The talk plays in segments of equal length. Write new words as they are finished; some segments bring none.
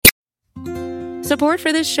Support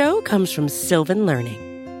for this show comes from Sylvan Learning.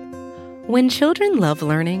 When children love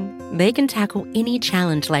learning, they can tackle any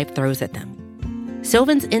challenge life throws at them.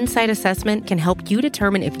 Sylvan's Insight Assessment can help you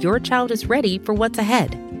determine if your child is ready for what's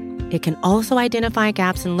ahead. It can also identify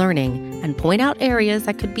gaps in learning and point out areas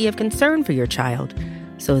that could be of concern for your child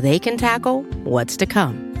so they can tackle what's to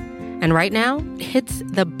come. And right now, it's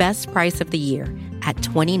the best price of the year at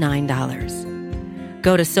 $29.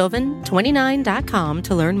 Go to sylvan29.com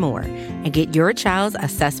to learn more and get your child's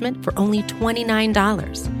assessment for only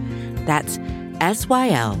 $29. That's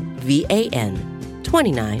SYLVAN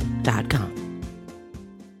 29.com.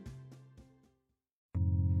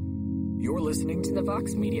 You're listening to the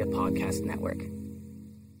Vox Media Podcast Network.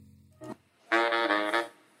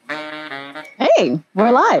 Hey, we're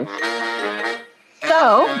live.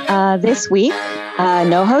 So, this week,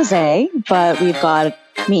 no Jose, but we've got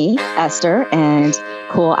me, Esther, and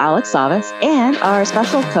cool Alex Savas, and our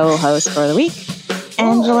special co-host for the week,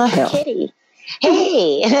 Angela Hill. Kitty.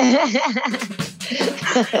 Hey.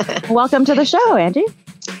 Welcome to the show, Angie.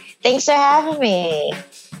 Thanks for having me.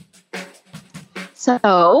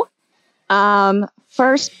 So,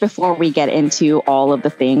 first, before we get into all of the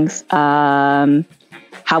things, how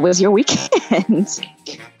was your weekend?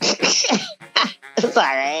 It's all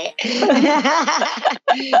right.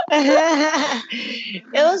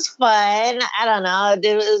 It was fun. I don't know.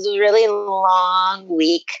 It was a really long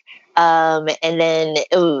week. And then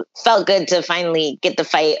it felt good to finally get the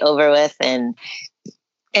fight over with and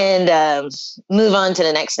move on to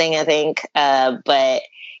the next thing, I think. But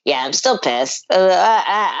yeah, I'm still pissed.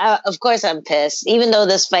 Of course I'm pissed. Even though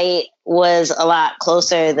this fight was a lot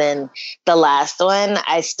closer than the last one,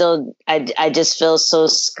 I just feel so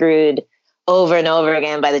screwed over and over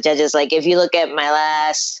again by the judges. Like, if you look at my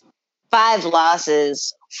last 5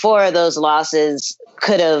 losses, 4 of those losses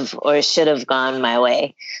could have or should have gone my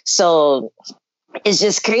way. So it's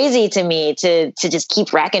just crazy to me to just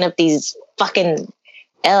keep racking up these fucking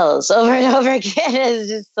L's over and over again. It's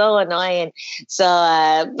just so annoying. So,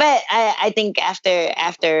 but I think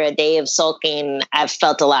after a day of sulking, I've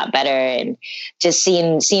felt a lot better, and just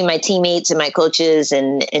seeing my teammates and my coaches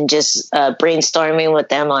and just brainstorming with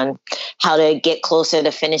them on how to get closer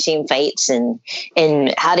to finishing fights and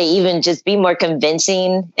how to even just be more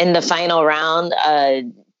convincing in the final round,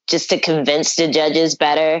 just to convince the judges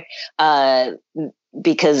better.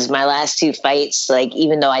 Because my last 2 fights, like,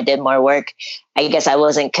 even though I did more work, I guess I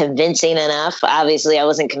wasn't convincing enough. Obviously, I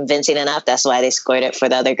wasn't convincing enough. That's why they scored it for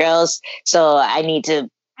the other girls. So I need to,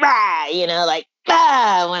 when I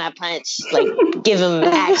punch, like, give them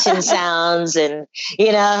action sounds and,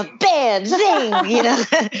 bam, zing,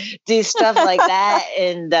 do stuff like that.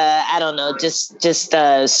 And I don't know, just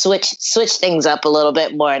switch things up a little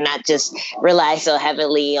bit more, not just rely so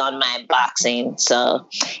heavily on my boxing. So,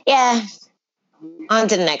 yeah. On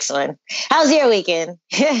to the next one. How's your weekend?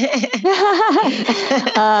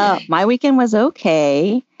 My weekend was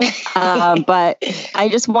okay. But I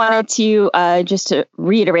just wanted to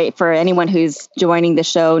reiterate for anyone who's joining the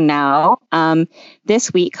show now.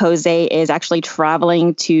 This week, Jose is actually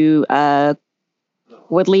traveling to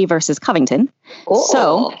Woodley versus Covington. Oh.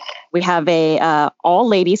 So we have a all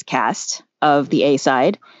ladies cast of the A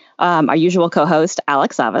side. Our usual co-host,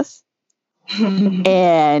 Alex Savas.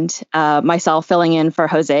 And myself filling in for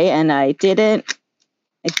Jose, and I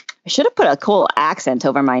should have put a cool accent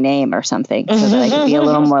over my name or something so that I could be a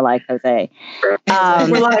little more like Jose. We're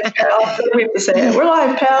live, pal. We have to say it. We're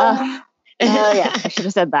live, pal. Yeah, I should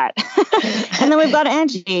have said that. And then we've got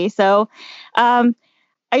Angie. So I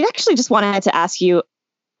actually just wanted to ask you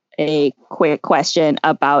a quick question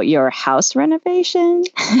about your house renovation.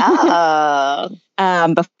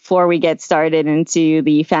 Before we get started into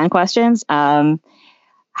the fan questions,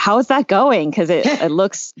 how's that going? Because it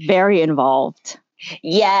looks very involved.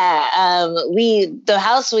 Yeah, the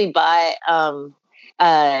house we bought,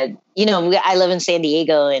 I live in San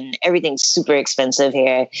Diego and everything's super expensive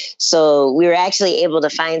here. So we were actually able to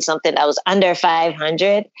find something that was under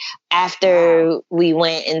 500 after we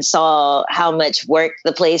went and saw how much work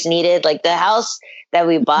the place needed. Like, the house that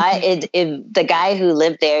we bought, the guy who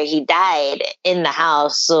lived there, he died in the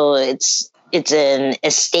house. So it's an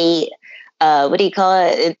estate. What do you call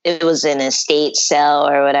it? It was an estate sale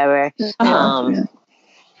or whatever.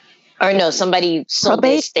 Or no, somebody sold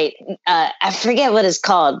the estate. I forget what it's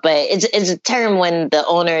called, but it's a term when the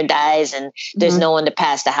owner dies and there's no one to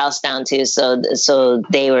pass the house down to. So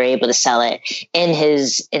they were able to sell it in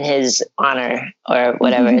his honor or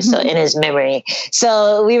whatever. So in his memory.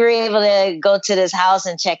 So we were able to go to this house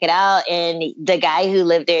and check it out. And the guy who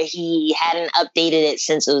lived there, he hadn't updated it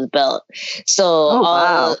since it was built. So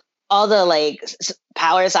all the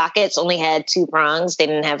power sockets only had 2 prongs. They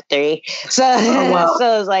didn't have 3. So, wow.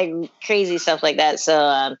 so it was like crazy stuff like that.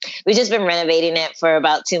 So we've just been renovating it for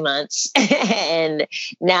about 2 months. And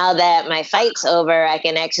now that my fight's over, I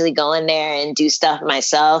can actually go in there and do stuff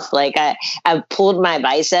myself. Like I pulled my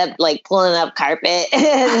bicep, like pulling up carpet.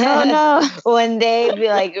 Oh no. One day, be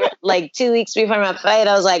like 2 weeks before my fight,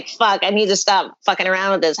 I was like, fuck, I need to stop fucking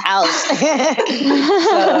around with this house. So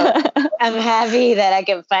I'm happy that I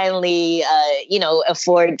can finally,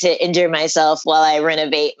 afford to injure myself while I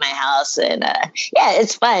renovate my house. And yeah,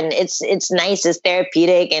 it's fun. It's nice. It's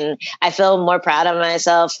therapeutic. And I feel more proud of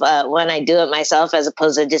myself when I do it myself as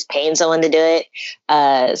opposed to just paying someone to do it.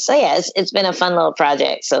 So yeah, it's been a fun little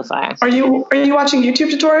project so far. Are you watching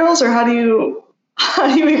YouTube tutorials, or how do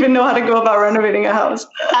you even know how to go about renovating a house?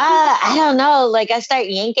 I don't know. Like I start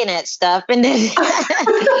yanking at stuff, and then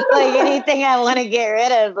like anything I want to get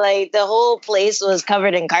rid of. Like the whole place was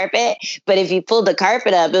covered in carpet, but if you pulled the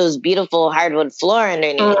carpet up, it was beautiful hardwood floor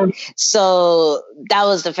underneath. So that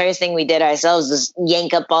was the first thing we did ourselves: was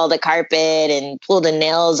yank up all the carpet and pull the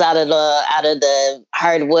nails out of the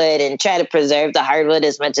hardwood and try to preserve the hardwood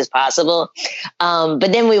as much as possible.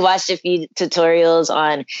 But then we watched a few tutorials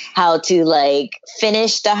on how to like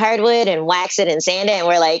finish the hardwood and wax it and sand it, and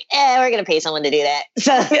we're like, we're gonna pay someone to do that.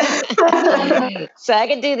 So I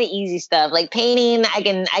can do the easy stuff like painting. I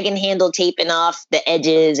can handle taping off the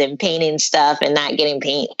edges and painting stuff and not getting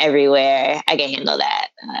paint everywhere. I can handle that.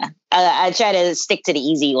 I try to stick to the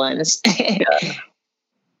easy ones. Yeah.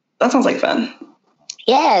 That sounds like fun.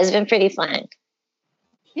 Yeah, it's been pretty fun.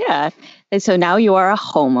 Yeah. And so now you are a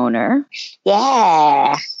homeowner.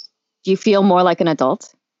 Yeah. Do you feel more like an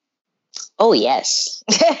adult? Oh, yes.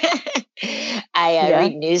 I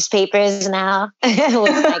read newspapers now with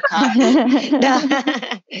my coffee.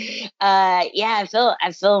 Yeah,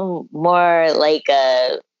 I feel more like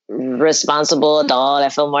a responsible adult. I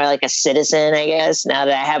feel more like a citizen, I guess, now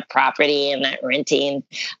that I have property and not renting.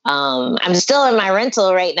 I'm still in my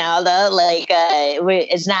rental right now, though. Like,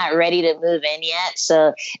 it's not ready to move in yet,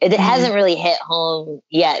 so it hasn't really hit home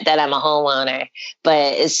yet that I'm a homeowner.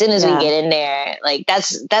 But as soon as we get in there, like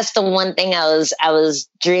that's the one thing I was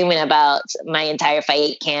dreaming about my entire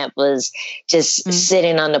fight camp was just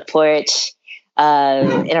sitting on the porch.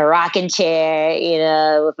 In a rocking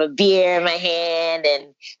chair, with a beer in my hand, and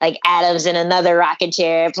like Adam's in another rocking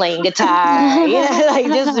chair playing guitar, like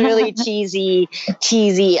just really cheesy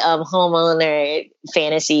homeowner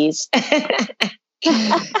fantasies.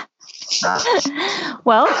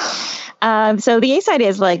 Well, so the A-Side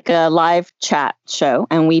is like a live chat show,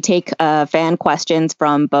 and we take fan questions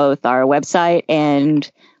from both our website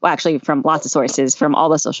and, well, actually from lots of sources, from all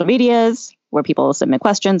the social medias where people submit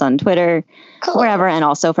questions on Twitter, wherever, and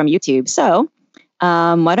also from YouTube. So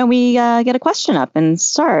why don't we get a question up and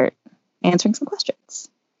start answering some questions?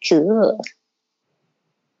 Cool.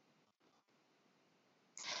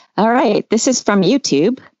 All right. This is from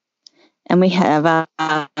YouTube. And we have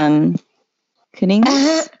Kuning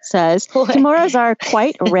says, Kimuras are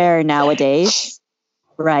quite rare nowadays,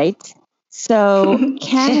 right? So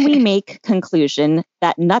can we make conclusion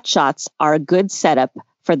that nut shots are a good setup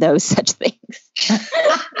for those such things?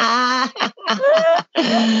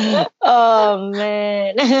 Oh,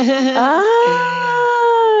 man.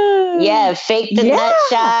 Yeah, fake the nut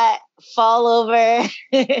shot, fall over,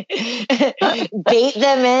 bait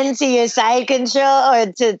them into your side control or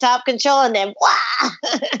to top control, and then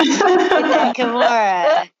get that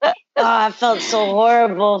Kimura. Oh, I felt so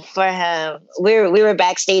horrible for him. We were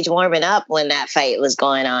backstage warming up when that fight was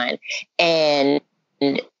going on, and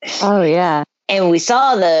oh yeah. And we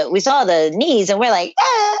saw the knees, and we're like,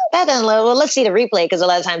 that doesn't look. Well, let's see the replay, because a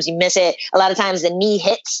lot of times you miss it. A lot of times the knee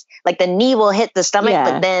hits, like the knee will hit the stomach,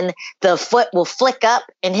 but then the foot will flick up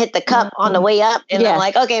and hit the cup on the way up. And I'm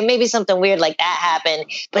like, okay, maybe something weird like that happened.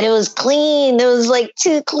 But it was clean. There was like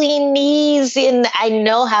 2 clean knees, and I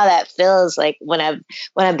know how that feels. Like when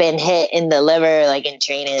I've been hit in the liver, like in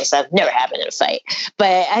training and stuff. Never happened in a fight,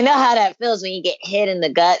 but I know how that feels when you get hit in the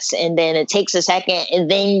guts, and then it takes a second, and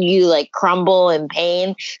then you like crumble in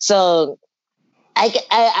pain. So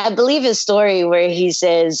I believe his story where he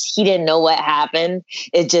says he didn't know what happened.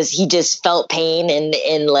 He just felt pain,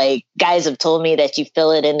 and like guys have told me that you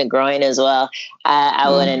feel it in the groin as well.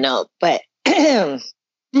 I wouldn't know, but, but yeah,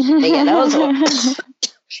 that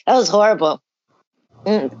was horrible.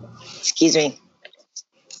 Excuse me,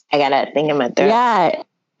 I got a thing in my throat. Yeah,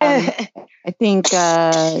 I think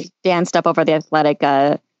Dan Step Over the Athletic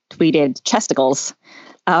tweeted chesticles.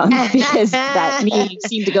 Because that knee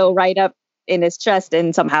seemed to go right up in his chest,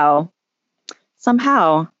 and somehow,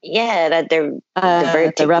 yeah, that the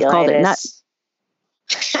ref called it nuts.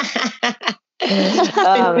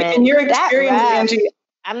 Oh, man. In your experience, Angie,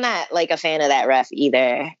 I'm not like a fan of that ref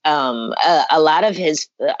either. A lot of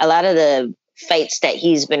the fights that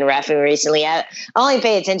he's been reffing recently, I only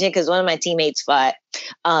pay attention because one of my teammates fought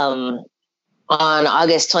on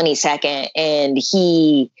August 22nd, and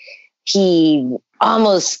he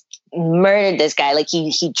almost murdered this guy. Like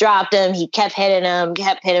he dropped him, he kept hitting him,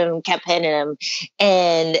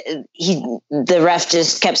 and the ref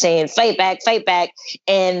just kept saying fight back.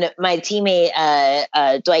 And my teammate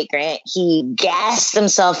Dwight Grant, he gassed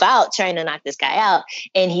himself out trying to knock this guy out,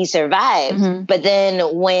 and he survived. Mm-hmm. But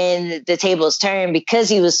then when the tables turned, because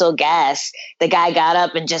he was so gassed, the guy got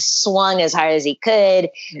up and just swung as hard as he could,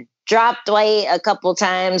 dropped Dwight a couple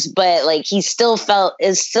times, but like it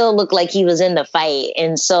still looked like he was in the fight.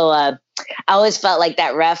 And so I always felt like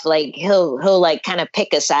that ref, like he'll like kind of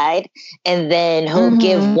pick a side, and then he'll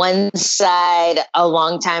give one side a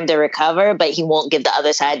long time to recover, but he won't give the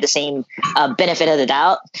other side the same benefit of the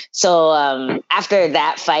doubt. So after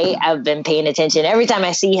that fight, I've been paying attention. Every time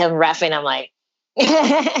I see him reffing, I'm like,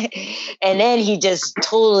 and then he just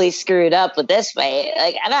totally screwed up with this fight.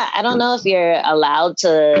 Like I don't know if you're allowed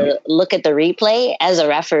to look at the replay as a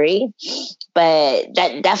referee, but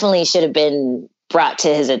that definitely should have been brought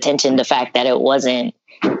to his attention, the fact that it wasn't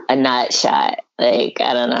a nut shot. Like,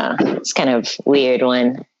 I don't know, it's kind of weird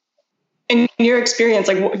one. In your experience,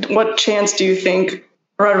 like what chance do you think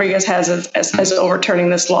Rodriguez has as overturning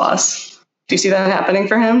this loss? Do you see that happening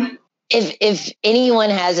for him? If anyone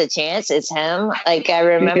has a chance, it's him. Like, I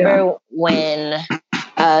remember when,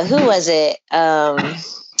 who was it?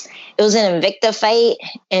 It was an Invicta fight,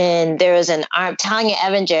 and there was an arm. Tanya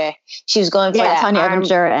Evinger, she was going for that Tanya arm,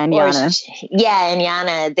 Evinger and Yana. And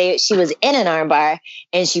Yana. She was in an armbar,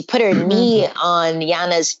 and she put her knee on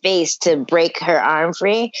Yana's face to break her arm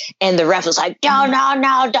free. And the ref was like,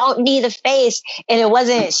 no, don't knee the face. And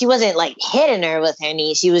she wasn't like hitting her with her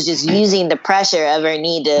knee. She was just using the pressure of her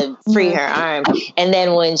knee to free her arm. And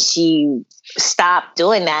then when she stopped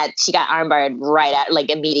doing that, she got armbarred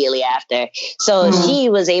immediately after. So she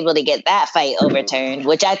was able to get that fight overturned,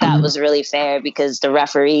 which I thought was really fair because the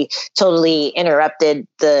referee totally interrupted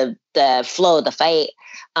the flow of the fight.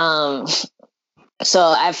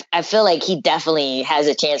 So I feel like he definitely has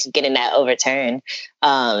a chance of getting that overturned.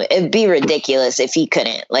 It'd be ridiculous if he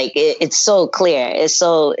couldn't. Like it's so clear. It's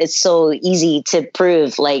so easy to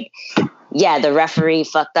prove. Like, yeah, the referee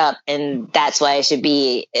fucked up, and that's why it should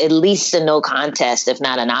be at least a no contest, if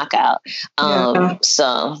not a knockout.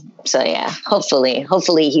 So yeah,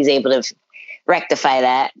 hopefully he's able to rectify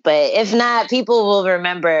that. But if not, people will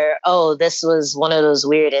remember, oh, this was one of those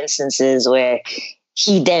weird instances where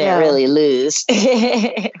he didn't really lose.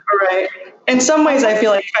 Right. In some ways, I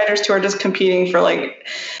feel like fighters too are just competing for like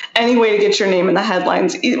any way to get your name in the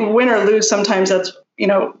headlines. Win or lose, sometimes that's,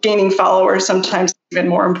 gaining followers, sometimes even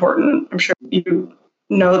more important. I'm sure you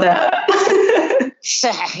know that.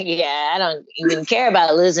 Yeah, I don't even care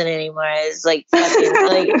about losing anymore. It's like fucking,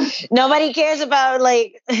 like nobody cares about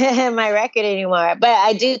like my record anymore. But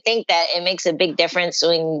I do think that it makes a big difference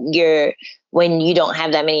when you don't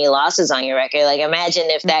have that many losses on your record. Like, imagine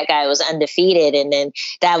if that guy was undefeated and then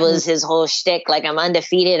that was his whole shtick. Like, I'm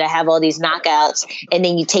undefeated, I have all these knockouts, and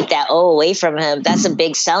then you take that away from him. That's a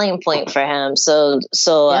big selling point for him. So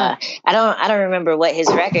I don't remember what his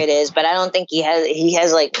record is, but I don't think he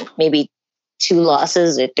has like maybe 2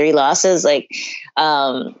 losses or 3 losses. Like,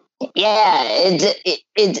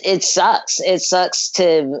 it sucks. It sucks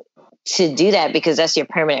to do that because that's your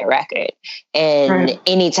permanent record. And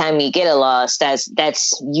anytime you get a loss,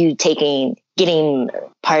 that's you getting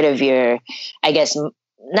part of your, I guess,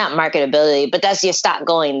 not marketability, but that's your stock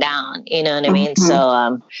going down. You know what I mean?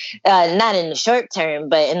 So, not in the short term,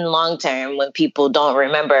 but in the long term, when people don't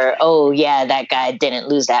remember, oh yeah, that guy didn't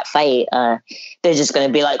lose that fight. They're just going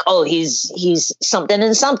to be like, oh, he's something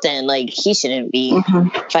and something. Like, he shouldn't be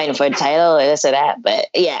fighting for a title or this or that. But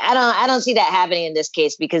yeah, I don't see that happening in this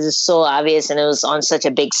case because it's so obvious and it was on such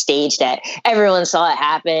a big stage that everyone saw it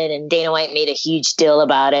happen, and Dana White made a huge deal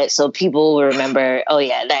about it. So people will remember, oh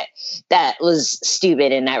yeah, that was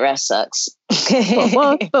stupid and that ref sucks.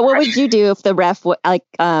 But what would you do if the ref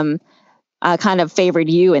kind of favored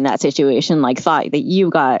you in that situation? Like, thought that you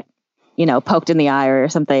got, poked in the eye or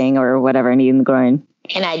something or whatever, knee in the groin?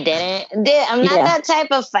 And I didn't. I'm not that type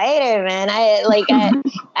of fighter, man.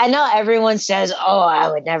 I know everyone says, "Oh,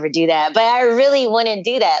 I would never do that," but I really wouldn't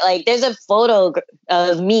do that. Like, there's a photo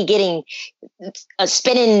of me getting a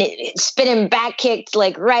spinning back kicked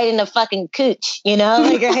like right in the fucking cooch,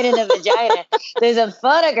 like right in the vagina. There's a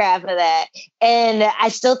photograph of that, and I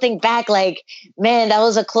still think back, like, man, that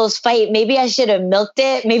was a close fight. Maybe I should have milked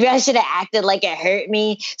it. Maybe I should have acted like it hurt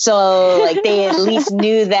me, so like they at least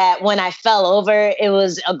knew that when I fell over, it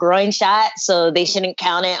was a groin shot, so they shouldn't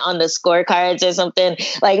count it on the scorecards or something.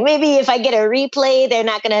 Like, maybe if I get a replay, they're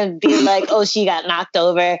not gonna be like, "Oh, she got knocked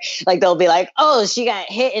over." Like, they'll be like, "Oh, she got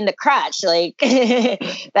hit in the crotch." Like,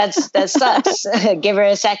 that sucks. Give her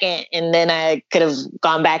a second, and then I could have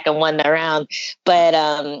gone back and won the round. But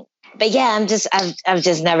yeah, I've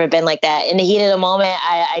just never been like that. In the heat of the moment,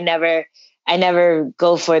 I never milk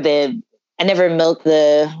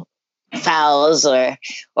the fouls or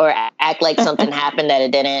act like something happened that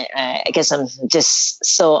it didn't. I guess I'm just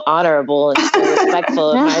so honorable and so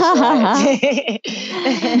respectful of my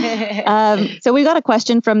So we got a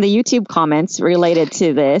question from the YouTube comments related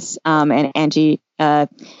to this. And Angie,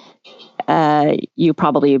 you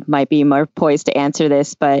probably might be more poised to answer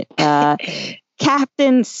this, but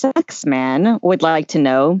Captain Sexman would like to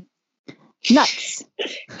know, nuts.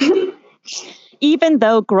 Even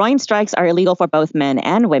though groin strikes are illegal for both men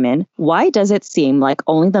and women, why does it seem like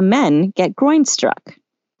only the men get groin struck?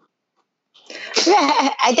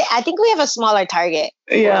 I think we have a smaller target.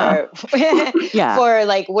 Yeah. For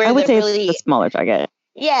like where I would say really it's a smaller target.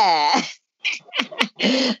 Yeah.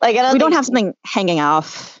 Like, I we don't have something hanging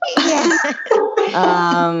off. Yeah.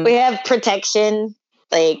 We have protection.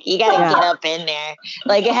 Like, you gotta get up in there.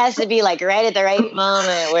 Like, it has to be like right at the right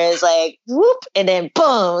moment where it's like whoop and then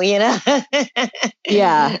boom,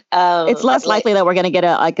 Yeah. It's less likely that we're gonna get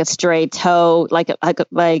a stray toe, like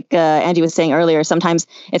Angie was saying earlier. Sometimes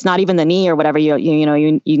it's not even the knee or whatever.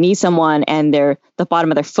 You knee someone and the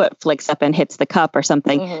bottom of their foot flicks up and hits the cup or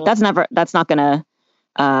something. Mm-hmm.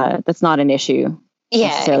 That's not an issue. Yeah,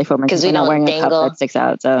 necessarily for because we're not wearing dangle. A cup that sticks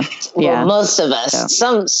out. So well, most of us,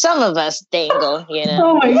 some of us dangle.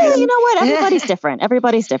 Oh my God. You know what? Everybody's different.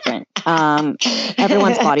 Everyone's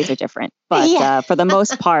bodies are different, but for the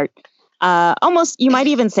most part, almost you might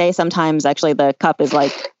even say sometimes actually the cup is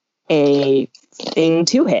like a thing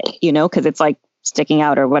to hit. Because it's like sticking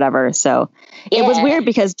out or whatever. So it was weird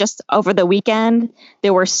because just over the weekend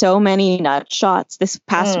there were so many nut shots this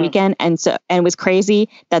past weekend, and it was crazy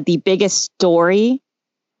that the biggest story.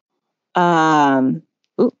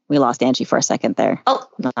 We lost Angie for a second there. Oh,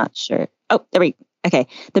 not sure. Oh, there we. Okay,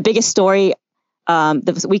 the biggest story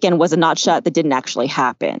this weekend was a nut shot that didn't actually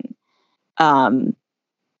happen.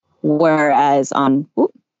 Whereas on,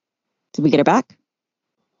 did we get her back?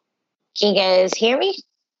 Can you guys hear me?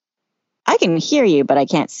 I can hear you, but I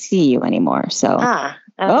can't see you anymore. So I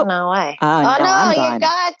don't know why. Oh no, you're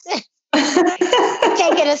not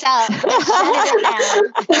taking us out.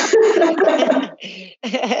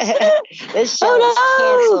 This show is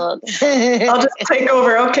canceled. I'll just take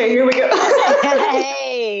over. Okay, here we go.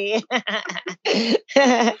 Hey.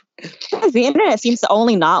 The internet seems to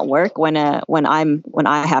only not work when I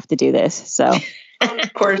have to do this. So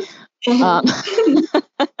of course.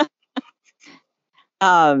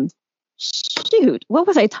 Shoot, what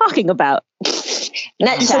was I talking about?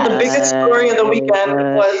 Nut so the biggest story of the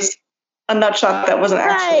weekend was a nut shot that wasn't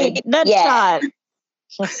actually nut shot.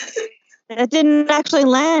 It didn't actually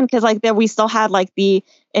land because we still had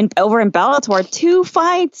over in Bellator 2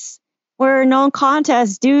 fights were no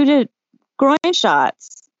contest due to groin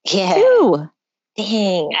shots. Yeah. 2.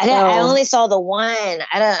 Dang. I only saw the one.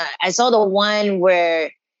 I saw the one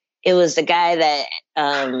where it was the guy that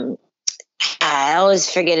I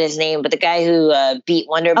always forget his name, but the guy who beat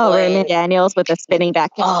Wonder Boy. Oh, Raymond Daniels with the spinning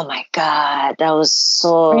back kick. Oh my God, that was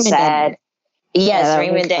so sad. Yes,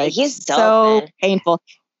 Raymond Daniels. He's dope, so man. Painful.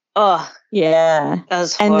 Oh yeah, that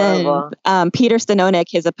was horrible. And then Peter Stanonik,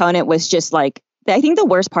 his opponent, was just like, I think the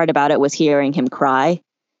worst part about it was hearing him cry,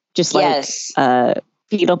 just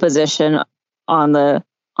fetal position on the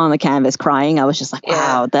canvas crying. I was just like,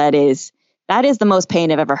 wow, that is the most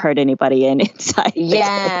pain I've ever heard anybody in inside.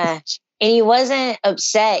 Yeah. And he wasn't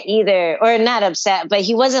upset either, or not upset, but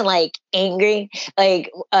he wasn't angry.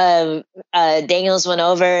 Daniels went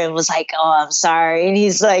over and was like, "Oh, I'm sorry," and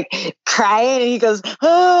he's crying, and he goes,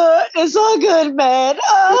 "Oh, it's all good, man."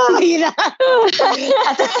 Oh,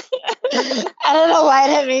 I don't know why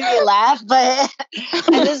that made me laugh, but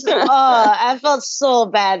I felt so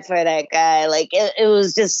bad for that guy. It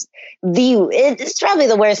was just it's probably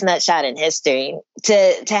the worst nut shot in history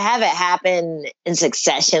to have it happen in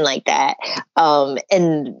succession like that.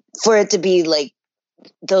 And for it to be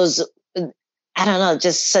those, I don't know,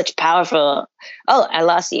 just such powerful. Oh, I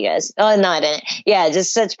lost you guys. Oh, no, I didn't. Yeah,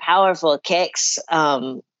 just such powerful kicks,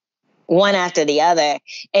 one after the other.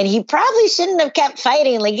 And he probably shouldn't have kept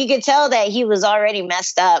fighting. Like, you could tell that he was already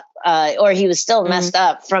messed up, or he was still messed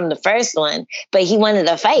up from the first one, but he wanted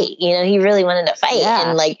to fight. You know, he really wanted to fight. Yeah.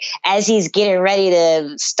 And like, as he's getting ready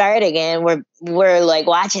to start again, we're like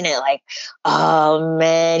watching it like, oh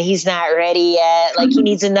man, he's not ready yet. Like, he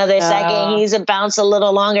needs another second. He needs to bounce a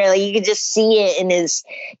little longer. Like, you could just see it in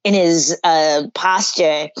his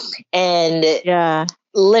posture. And Yeah.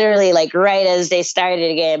 literally, like, right as they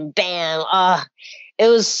started again, bam. It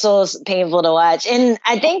was so painful to watch. And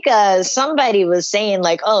I think somebody was saying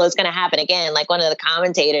like, oh, it's going to happen again. Like one of the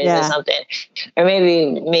commentators or something, or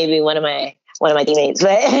maybe one of my teammates,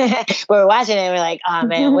 but we were watching it and we're like, oh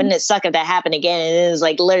man, wouldn't it suck if that happened again? And it was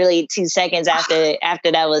like literally 2 seconds after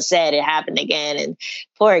that was said, it happened again. And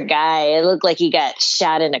poor guy, it looked like he got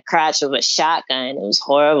shot in the crotch with a shotgun. It was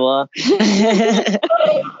horrible.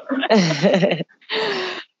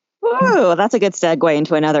 Ooh, that's a good segue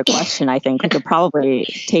into another question. I think we could probably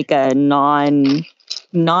take a non-groin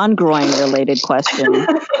related question.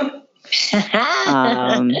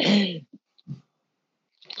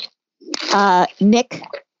 Nick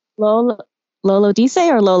Lolo Dice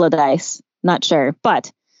or Lolo Dice? Not sure,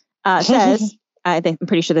 but says, I'm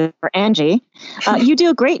pretty sure that for Angie, you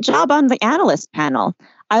do a great job on the analyst panel.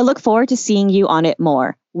 I look forward to seeing you on it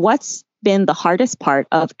more. What's been the hardest part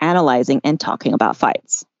of analyzing and talking about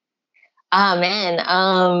fights? Oh man.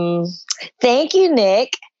 Thank you,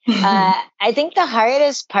 Nick. I think the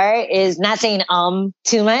hardest part is not saying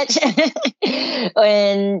too much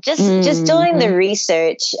and just doing the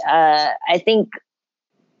research. I think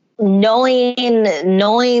knowing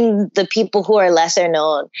the people who are lesser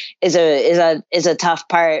known is a tough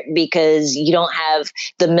part, because you don't have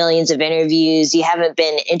the millions of interviews. You haven't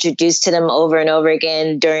been introduced to them over and over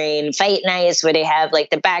again during fight nights where they have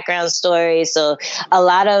like the background story. So a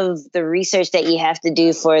lot of the research that you have to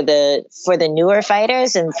do for the newer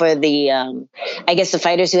fighters and for the I guess the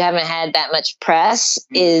fighters who haven't had that much press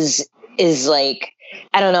is like,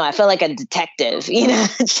 I don't know. I feel like a detective, you know,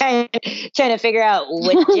 trying to figure out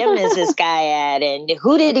what gym is this guy at, and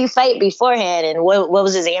who did he fight beforehand, and what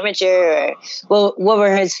was his amateur, or what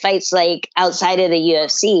were his fights like outside of the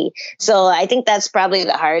UFC. So I think that's probably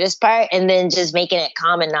the hardest part, and then just making it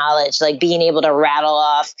common knowledge, like being able to rattle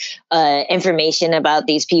off information about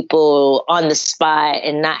these people on the spot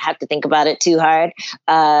and not have to think about it too hard.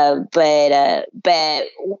 But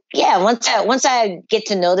yeah, once I get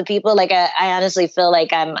to know the people, like I honestly feel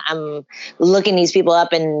like I'm looking these people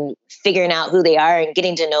up and figuring out who they are and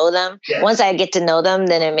getting to know them. Yeah. Once I get to know them,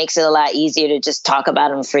 then it makes it a lot easier to just talk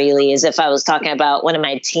about them freely, as if I was talking about one of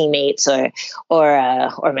my teammates or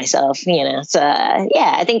myself, you know. So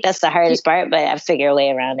yeah, I think that's the hardest part, but I figure a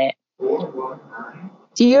way around it.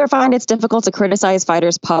 Do you ever find it's difficult to criticize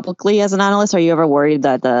fighters publicly as an analyst? Are you ever worried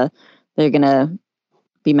that they're gonna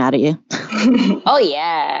be mad at you? Oh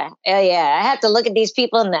yeah. I have to look at these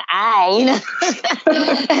people in the eye, you know.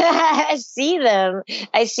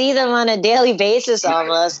 I see them on a daily basis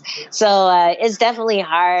almost. So it's definitely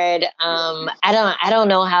hard. I don't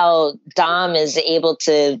know how Dom is able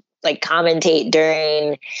to like commentate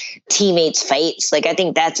during teammates' fights. Like, I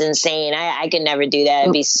think that's insane. I could never do that.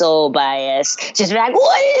 I'd be so biased. Just be like,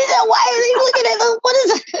 what is it? Why are they looking at them? What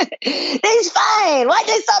is it? He's fine. Why'd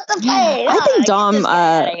they stop the fight? I think Dom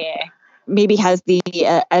maybe has the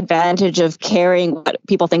advantage of caring what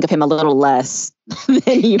people think of him a little less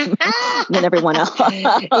than everyone else.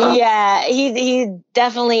 Yeah, he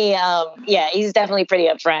definitely, he's definitely pretty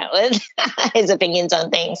upfront with his opinions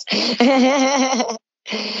on things.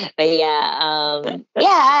 But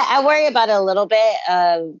I worry about it a little bit,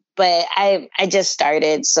 but I just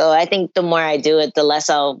started, so I think the more I do it, the less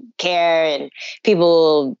I'll care, and people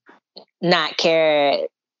will not care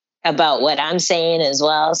about what I'm saying as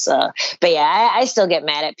well. So, but yeah, I still get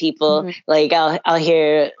mad at people. Mm-hmm. Like I'll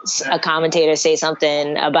hear a commentator say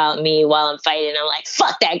something about me while I'm fighting. I'm like,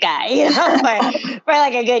 fuck that guy, you know, for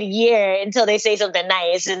like a good year until they say something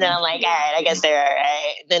nice. And then I'm like, all right, I guess they're all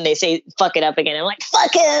right. Then they say, fuck it up again. I'm like,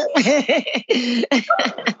 fuck him.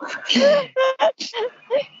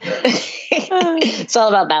 It's all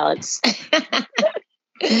about balance.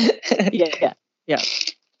 Yeah.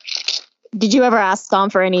 Did you ever ask Dom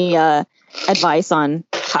for any advice on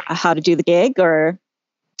how to do the gig, or?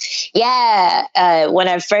 Yeah, when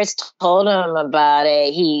I first told him about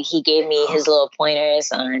it, he gave me his little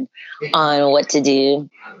pointers on what to do,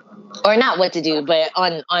 or not what to do, but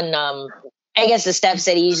on I guess the steps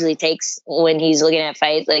that he usually takes when he's looking at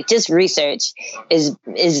fights, like just research is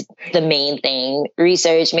the main thing.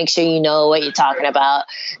 Research, make sure you know what you're talking about.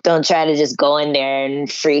 Don't try to just go in there and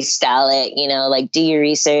freestyle it. Like do your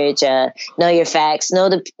research, know your facts, know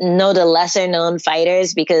the lesser known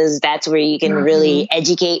fighters, because that's where you can really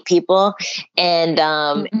educate people. And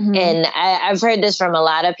and I've heard this from a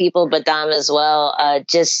lot of people, but Dom as well.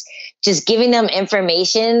 Just giving them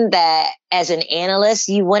information that as an analyst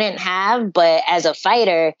you wouldn't have, but as a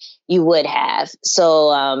fighter you would have.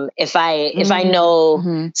 So if I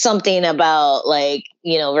know something about like,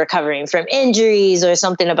 recovering from injuries, or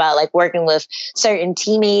something about like working with certain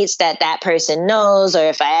teammates that person knows, or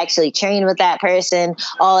if I actually train with that person,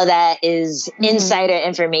 all of that is insider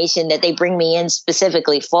information that they bring me in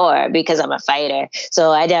specifically for, because I'm a fighter. So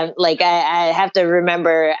I have to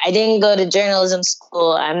remember, I didn't go to journalism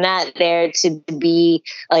school. I'm not there to be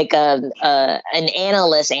like an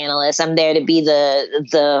analyst. I'm there to be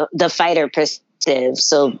the fighter perspective.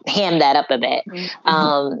 So ham that up a bit.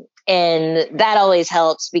 And that always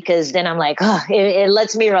helps, because then I'm like, it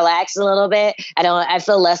lets me relax a little bit. I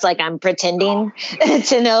feel less like I'm pretending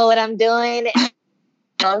to know what I'm doing.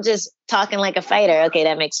 I'm just talking like a fighter. Okay,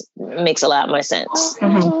 that makes a lot more sense.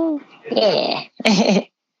 Yeah.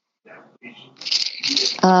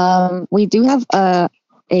 We do have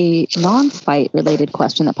a non-fight related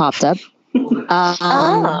question that popped up.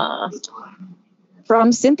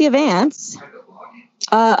 From Cynthia Vance.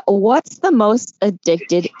 What's the most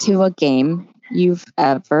addicted to a game you've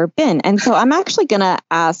ever been? And so I'm actually going to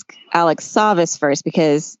ask Alex Savis first,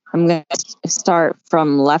 because I'm going to start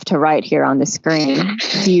from left to right here on the screen.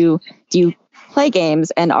 Do you play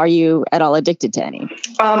games, and are you at all addicted to any?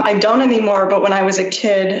 I don't anymore, but when I was a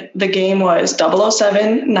kid, the game was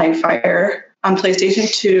 007 Nightfire on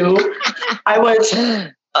PlayStation 2.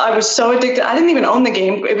 I was so addicted. I didn't even own the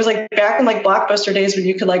game. It was like back in like Blockbuster days when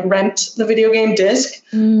you could like rent the video game disc.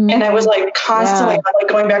 And I was like constantly like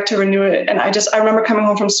going back to renew it. And I remember coming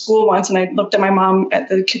home from school once, and I looked at my mom at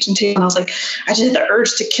the kitchen table, and I was like, I just had the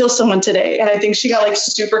urge to kill someone today. And I think she got like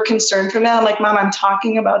super concerned from that. I'm like, Mom, I'm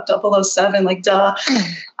talking about 007. Like, duh.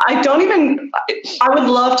 I would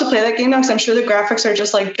love to play that game now, because I'm sure the graphics are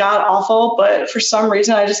just like god awful. But for some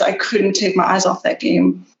reason, I couldn't take my eyes off that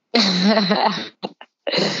game.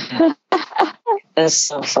 That's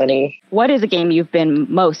so funny. What is a game you've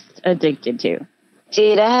been most addicted to?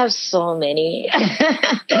 Dude, I have so many.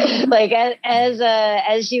 Like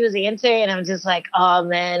as she was answering, I'm just like, oh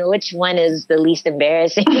man, which one is the least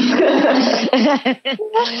embarrassing?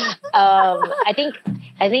 I think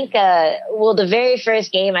the very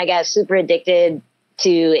first game I got super addicted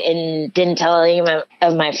to and didn't tell any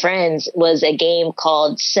of my friends was a game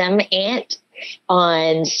called Sim Ant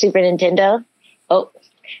on Super Nintendo.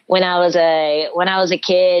 When I was a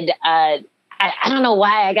kid, I don't know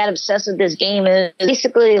why I got obsessed with this game. It was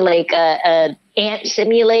basically like a ant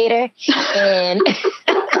simulator, and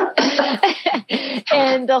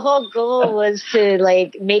and the whole goal was to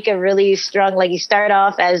like make a really strong. Like you start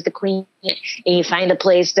off as the queen, and you find a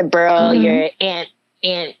place to burrow your ant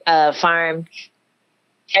farm.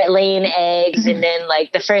 Laying eggs, and then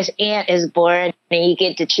like the first ant is born, and you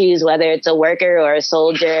get to choose whether it's a worker or a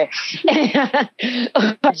soldier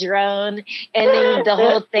or a drone. And then the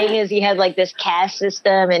whole thing is you have like this caste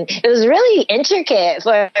system, and it was really intricate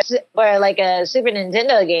for like a Super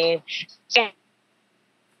Nintendo game.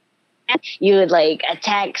 You would like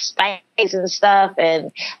attack spikes and stuff, and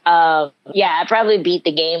I probably beat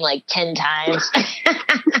the game like 10 times.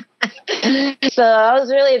 So I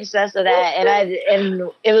was really obsessed with that,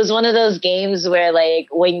 and it was one of those games where like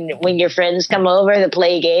when your friends come over to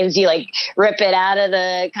play games, you like rip it out of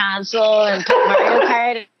the console and put Mario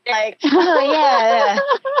Kart. Like, oh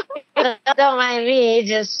yeah, don't mind me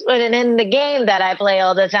just putting in the game that I play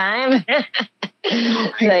all the time. So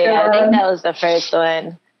yeah, I think that was the first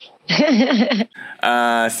one.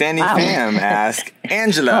 Sandy Pham asked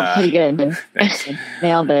Angela. Oh, pretty good.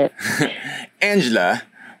 Nailed it. Angela,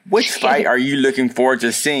 which fight are you looking forward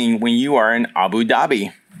to seeing when you are in Abu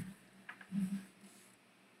Dhabi?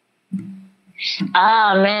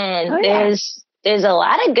 Oh man, there's a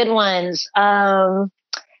lot of good ones.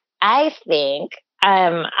 I think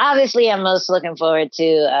obviously I'm most looking forward to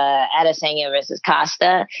Adesanya versus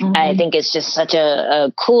Costa. I think it's just such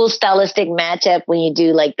a cool stylistic matchup when you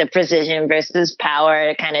do like the precision versus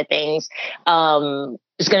power kind of things.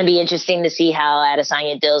 It's going to be interesting to see how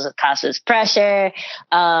Adesanya deals with Costa's pressure.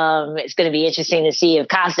 It's going to be interesting to see if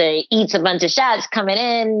Costa eats a bunch of shots coming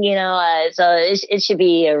in, so it should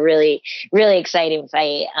be a really, really exciting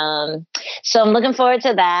fight. So I'm looking forward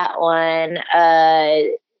to that one.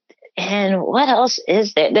 And what else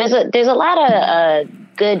is there? There's a lot of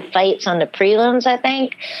good fights on the prelims, I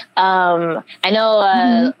think. I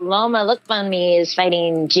know Loma Lookmanmi is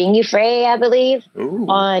fighting Jing Frey, I believe,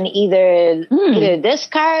 on either this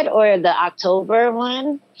card or the October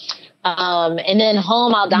one. And then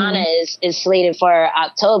Home Aldana is slated for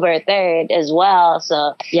October 3rd as well.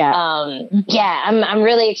 So I'm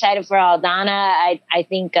really excited for Aldana. I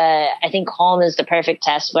think Home is the perfect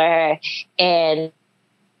test for her. And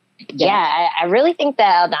I really think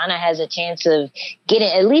that Aldana has a chance of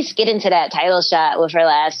getting into that title shot with her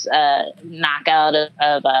last knockout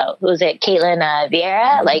of who was it, Caitlin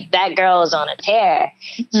Vieira. Like, that girl is on a tear.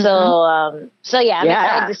 I'm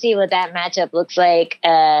excited to see what that matchup looks like.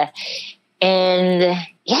 I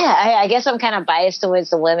guess I'm kind of biased towards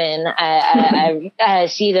the women. I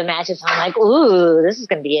see the matches. I'm like, ooh, this is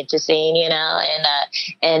going to be interesting, you know.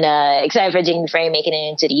 And excited for Jing Frey making it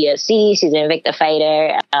into the UFC. She's an Invicta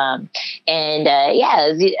fighter.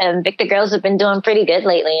 Invicta girls have been doing pretty good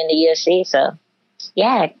lately in the UFC. So,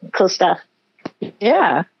 yeah, cool stuff.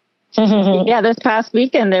 Yeah. This past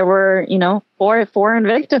weekend there were, four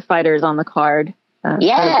Invicta fighters on the card.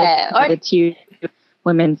 The two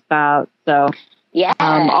women's bouts. So. Yeah.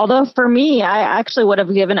 Although for me, I actually would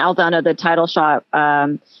have given Aldana the title shot,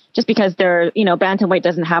 just because bantamweight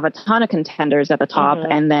doesn't have a ton of contenders at the top,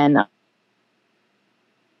 and then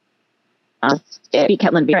beat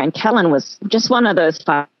Ketlin Vieira, and Ketlin was just one of those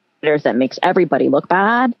fighters that makes everybody look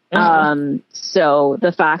bad. So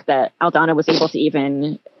the fact that Aldana was able to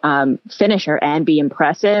even finish her and be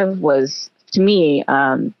impressive was, to me,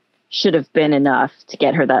 should have been enough to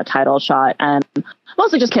get her that title shot.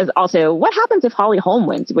 Mostly just because also, what happens if Holly Holm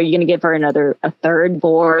wins? Were you going to give her a third,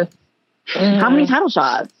 fourth? How many title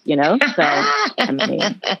shots, So, I mean.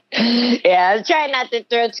 Yeah, I'm trying not to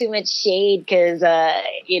throw too much shade because,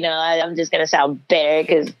 I'm just going to sound bitter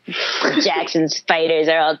because Jackson's fighters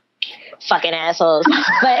are all fucking assholes.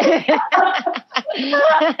 But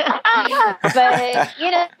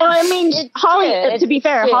I mean, Holly, to be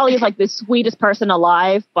fair, Holly is like the sweetest person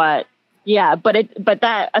alive, but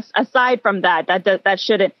that aside from that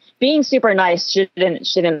shouldn't, being super nice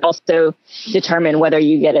shouldn't also determine whether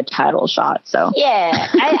you get a title shot. So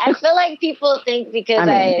I feel like people think because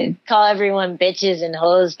I call everyone bitches and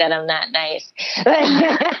hoes that I'm not nice.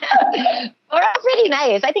 We're all pretty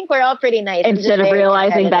nice. I think we're all pretty nice. Instead of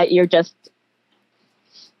realizing that you're just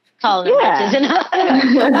calling them bitches and hoes.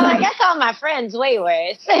 I call my friends way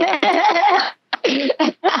worse.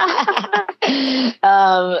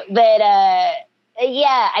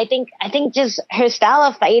 I think just her style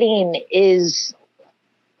of fighting is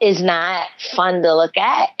not fun to look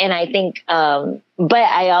at, and I think, but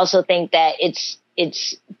I also think that it's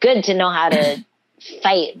good to know how to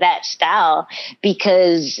fight that style,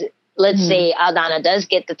 because let's say Aldana does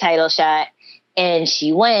get the title shot and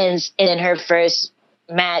she wins, and then her first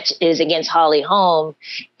match is against Holly Holm,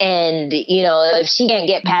 and if she can't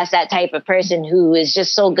get past that type of person who is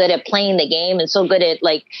just so good at playing the game and so good at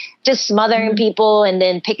like just smothering people and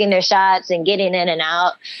then picking their shots and getting in and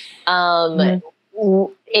out,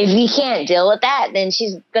 if you can't deal with that, then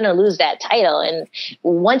she's gonna lose that title. And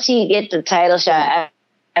once you get the title shot,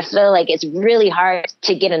 I feel like it's really hard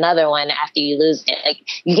to get another one after you lose it. Like,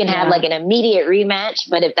 you can have like an immediate rematch,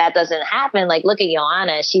 but if that doesn't happen, like look at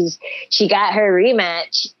Joanna, she got her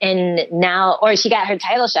rematch or she got her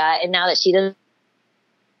title shot, and now that she doesn't,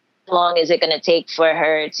 how long is it going to take for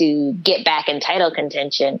her to get back in title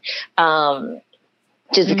contention?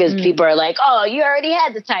 Just because people are like, oh, you already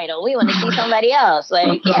had the title, we want to see somebody else.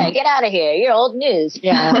 Like, get out of here, you're old news. So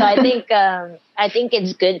I think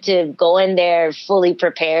it's good to go in there fully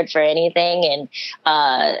prepared for anything, and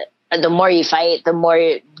the more you fight, the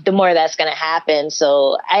more that's going to happen.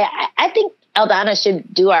 So I think Aldana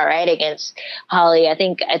should do all right against Holly. I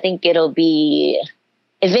think it'll be,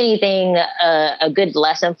 if anything, a good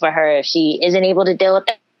lesson for her if she isn't able to deal with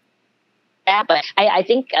that. But I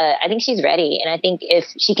think she's ready, and I think if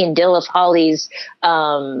she can deal with Holly's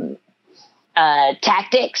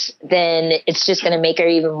tactics, then it's just going to make her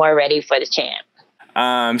even more ready for the champ.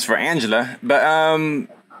 It's for Angela, but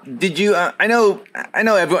did you? I know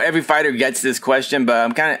every fighter gets this question,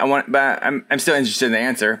 but I'm still interested in the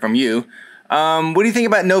answer from you. What do you think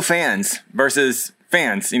about no fans versus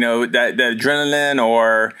fans? That the adrenaline,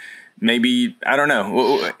 or maybe, I don't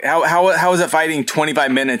know. How is it fighting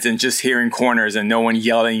 25 minutes and just hearing corners and no one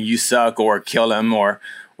yelling "you suck" or "kill him" or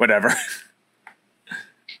whatever?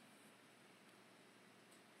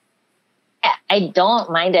 I don't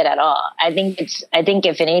mind it at all. I think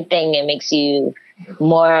if anything, it makes you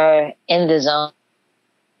more in the zone.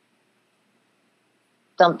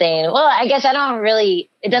 something. Well, I guess I don't really,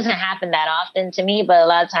 it doesn't happen that often to me, but a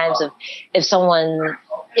lot of times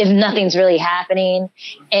if nothing's really happening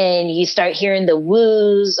and you start hearing the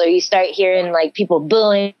woos or you start hearing like people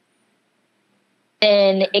booing,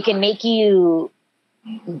 then it can make you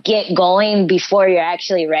get going before you're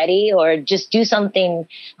actually ready, or just do something,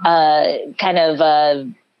 do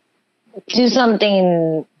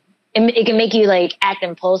something. It can make you like act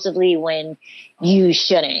impulsively when you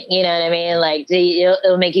shouldn't, you know what I mean? Like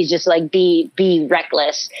it'll make you just like be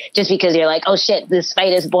reckless just because you're like, oh shit, this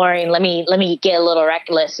fight is boring. Let me get a little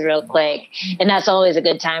reckless real quick. And that's always a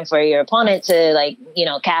good time for your opponent to like, you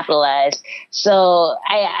know, capitalize. So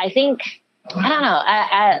I think, I don't know.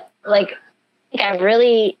 I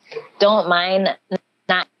really don't mind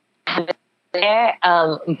not having it there.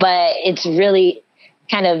 But it's really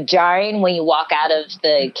kind of jarring when you walk out of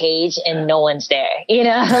the cage and no one's there, you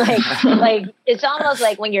know, like it's almost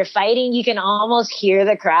like when you're fighting, you can almost hear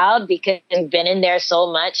the crowd because you've been in there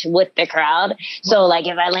so much with the crowd. So like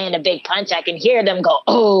if I land a big punch, I can hear them go,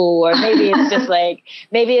 oh, or maybe it's just like,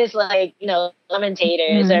 you know,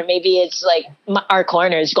 commentators, or maybe it's like our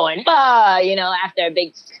corners going, bah, you know, after a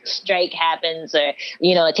big strike happens, or,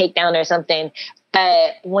 you know, a takedown or something.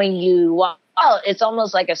 But when you walk out, it's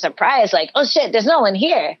almost like a surprise, like, oh shit, there's no one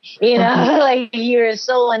here, you know, like you're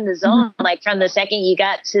so in the zone, like from the second you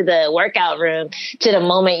got to the workout room to the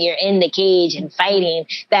moment you're in the cage and fighting,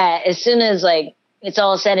 that as soon as like it's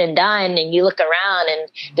all said and done and you look around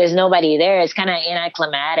and there's nobody there, it's kind of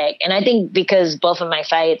anticlimactic. And I think because both of my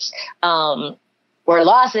fights were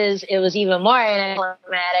losses, it was even more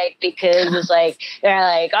anticlimactic because it's like, they're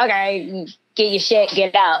like, okay, get your shit,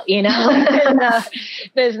 get out, you know?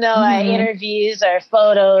 There's no interviews or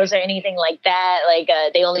photos or anything like that. Like,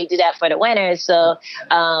 they only do that for the winners. So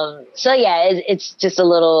yeah, it's just a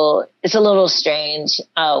little strange,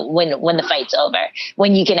 when the fight's over,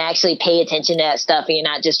 when you can actually pay attention to that stuff and you're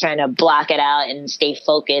not just trying to block it out and stay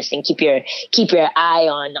focused and keep your eye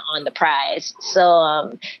on the prize.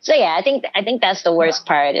 So yeah, I think that's the worst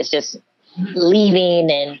part, is just leaving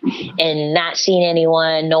and not seeing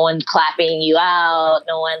anyone, no one clapping you out,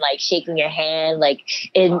 no one like shaking your hand. Like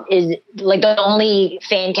it is like the only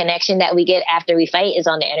fan connection that we get after we fight is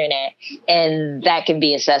on the internet, and that can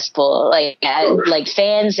be a cesspool. Like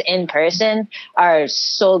fans in person are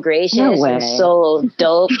so gracious and so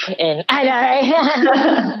dope, and I know,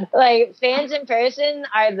 right? Like fans in person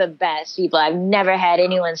are the best people. I've never had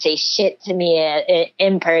anyone say shit to me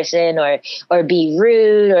in person or be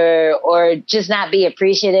rude or just not be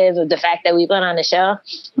appreciative of the fact that we went on the show.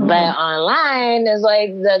 But online is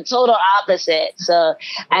like the total opposite. So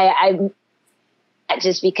I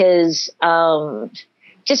just because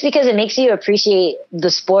it makes you appreciate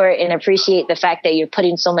the sport and appreciate the fact that you're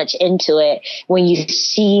putting so much into it, when you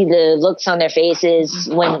see the looks on their faces,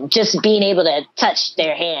 when just being able to touch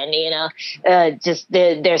their hand, you know, just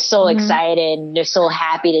they're so excited and they're so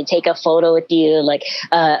happy to take a photo with you, like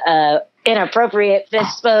inappropriate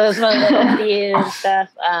fist pose with you and stuff.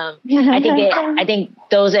 I think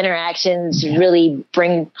those interactions really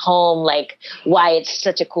bring home like why it's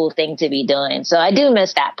such a cool thing to be doing. So I do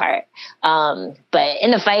miss that part. But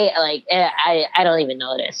in the fight, like I don't even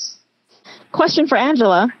notice. Question for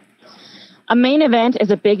Angela. A main event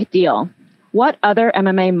is a big deal. What other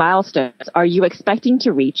MMA milestones are you expecting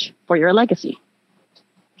to reach for your legacy?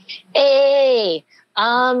 Hey,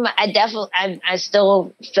 I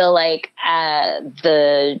still feel like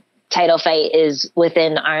the title fight is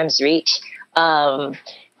within arm's reach.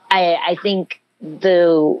 I think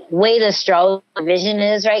the way the strawweight division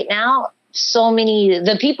is right now,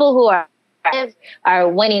 the people who are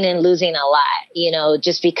winning and losing a lot, you know,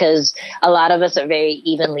 just because a lot of us are very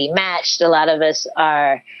evenly matched. A lot of us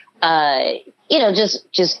are, you know,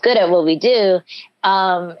 just good at what we do.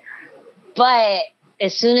 But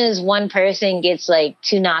as soon as one person gets like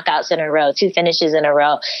 2 knockouts in a row, 2 finishes in a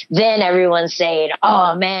row, then everyone's saying,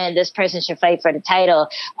 oh man, this person should fight for the title.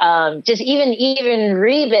 Just even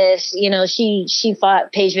Rebus, you know, she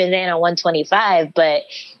fought Paige VanZant on 125, but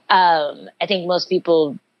I think most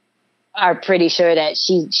people are pretty sure that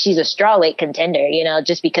she's a strawweight contender, you know,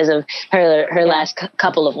 just because of her last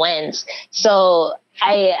couple of wins. So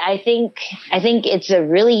I think it's a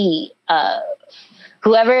really,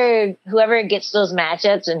 whoever gets those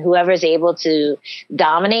matchups and whoever's able to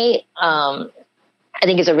dominate, I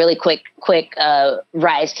think it's a really quick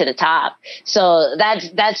rise to the top. So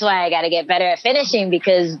that's why I got to get better at finishing,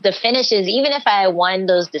 because the finishes, even if I won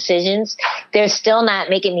those decisions, they're still not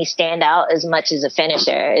making me stand out as much as a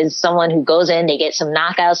finisher. Is someone who goes in, they get some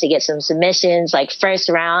knockouts, they get some submissions, like first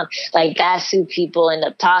round, like that's who people end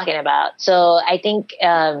up talking about. So I think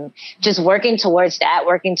just working towards that,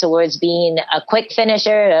 working towards being a quick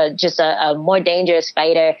finisher, just a more dangerous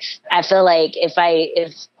fighter. I feel like if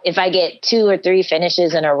I get 2 or 3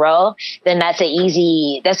 finishes in a row, then that's an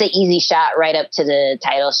easy shot right up to the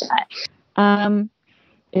title shot.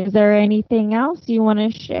 Is there anything else you want to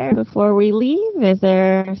share before we leave? Is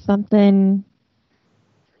there something?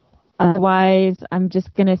 Otherwise, I'm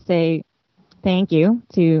just going to say thank you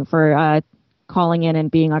for calling in and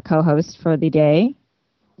being our co-host for the day.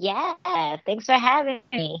 Yeah, thanks for having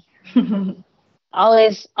me.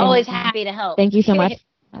 always happy to help. Thank you so much.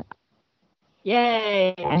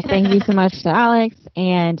 Yay! Thank you so much to Alex,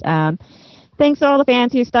 and thanks to all the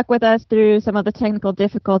fans who stuck with us through some of the technical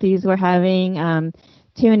difficulties we're having.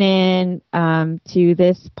 Tune in to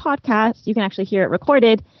this podcast. You can actually hear it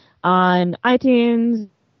recorded on iTunes,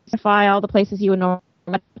 Spotify, all the places you would normally.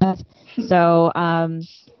 So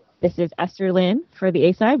this is Esther Lynn for the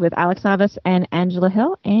A-Side with Alex Savas and Angela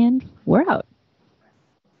Hill, and we're out.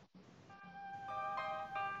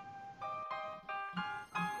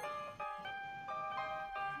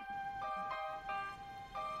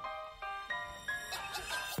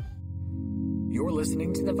 You're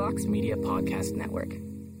listening to the Vox Media Podcast Network.